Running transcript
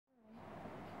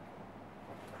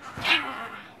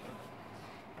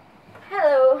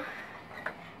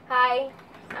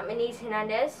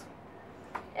Hernandez,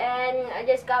 and I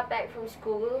just got back from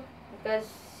school because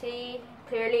see,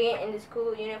 clearly in the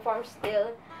school uniform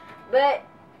still, but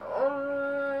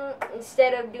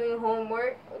instead of doing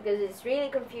homework because it's really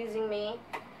confusing me,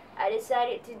 I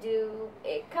decided to do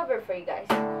a cover for you guys.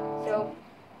 So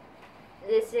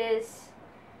this is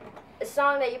a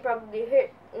song that you probably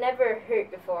never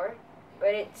heard before,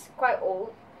 but it's quite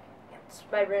old. It's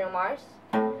by Bruno Mars.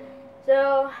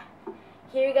 So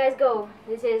here you guys go.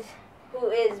 This is Who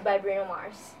Is by Bruno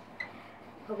Mars.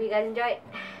 Hope you guys enjoy it.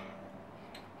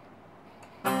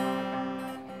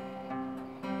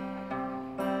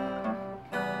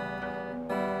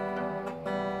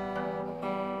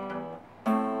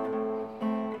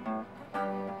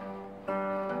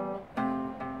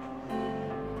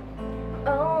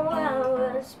 Oh, I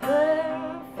was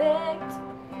perfect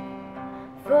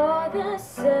for the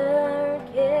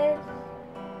circus.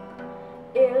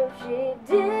 If she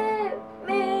did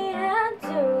me, I'd do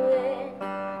it.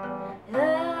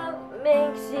 Love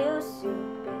makes you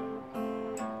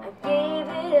stupid. I gave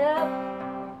it up,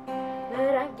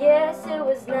 but I guess it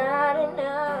was not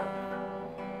enough.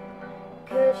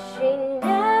 'Cause she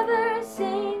never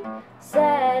seemed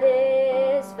satisfied.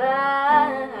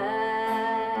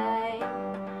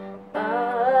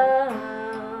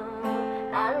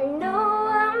 I know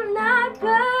I'm not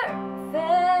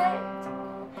perfect,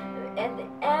 but at the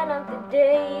end of the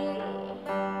day,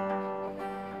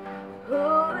 who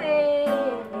is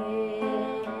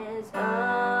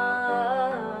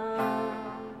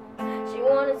she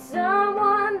wanted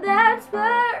someone that's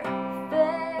perfect,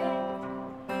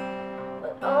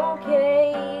 but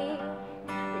okay,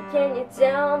 but can you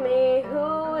tell me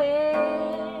who is?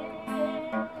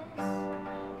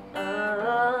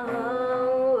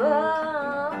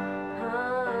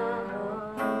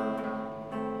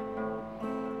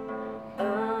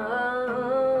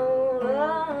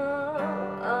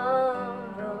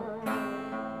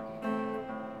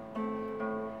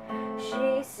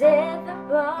 She set the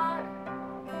bar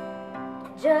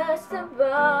just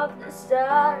above the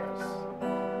stars.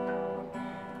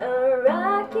 A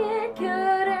rocket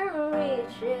couldn't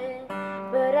reach it,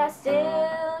 but I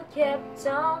still kept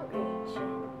on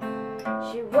reaching.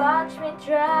 She watched me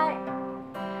try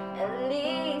at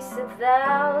least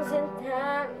 1,000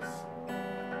 times.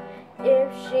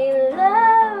 If she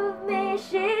loved me,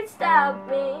 she'd stop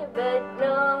me, but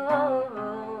no.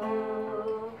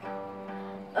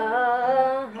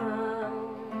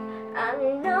 I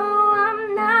know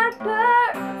I'm not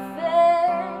perfect,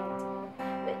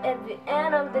 but at the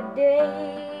end of the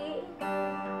day,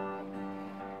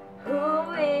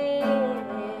 who is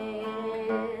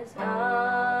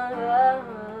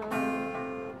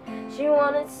she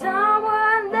wanted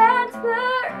someone that's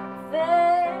perfect,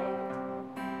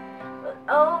 but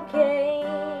okay,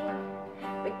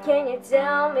 but can you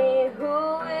tell me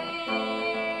who is?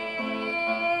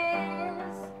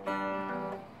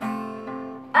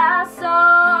 I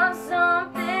saw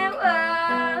something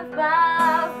worth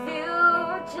my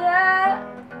future.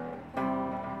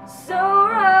 So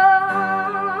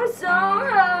wrong, so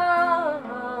wrong.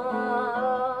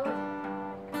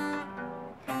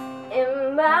 In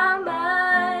my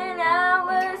mind, I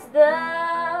was the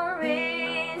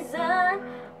reason,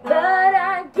 but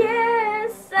I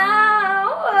guess I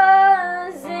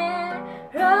wasn't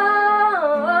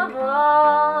wrong.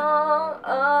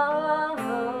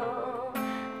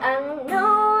 I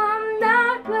know I'm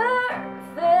not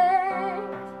perfect,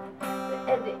 but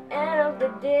at the end of the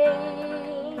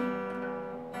day,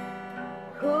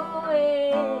 who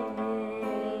is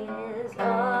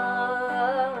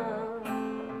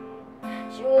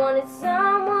she wanted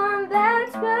someone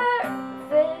that's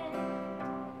perfect,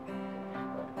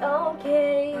 but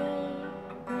okay,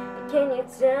 but can you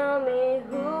tell me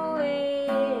who is?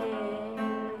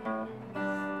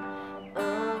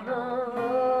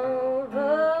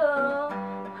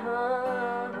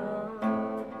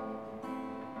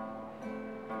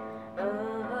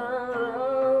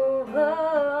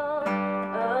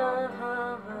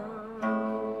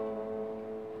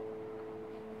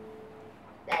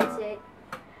 That's it.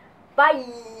 Bye.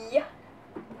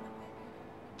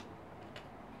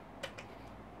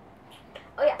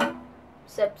 Oh yeah,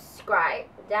 subscribe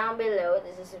down below.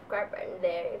 There's a subscribe button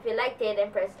there. If you liked it,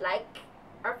 then press like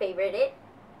or favorite it.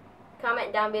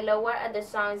 Comment down below what other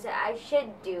songs that I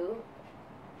should do.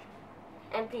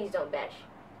 And please don't bash.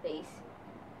 Please.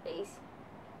 Please.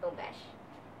 Don't bash.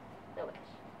 Don't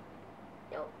bash.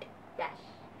 Don't bash.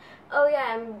 Oh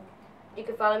yeah, you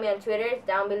can follow me on Twitter. It's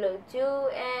down below too.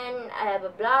 And I have a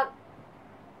blog.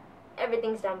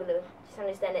 Everything's down below. Just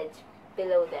understand that it's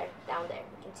below there. Down there.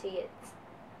 You can see it.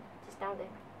 Just down there.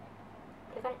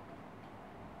 Click on it.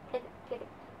 Hit it, click it,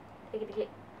 click it, click.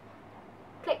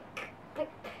 Click, click,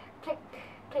 click,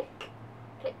 click,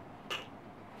 click.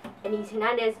 Anysse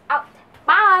Hernandez out.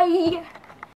 Bye!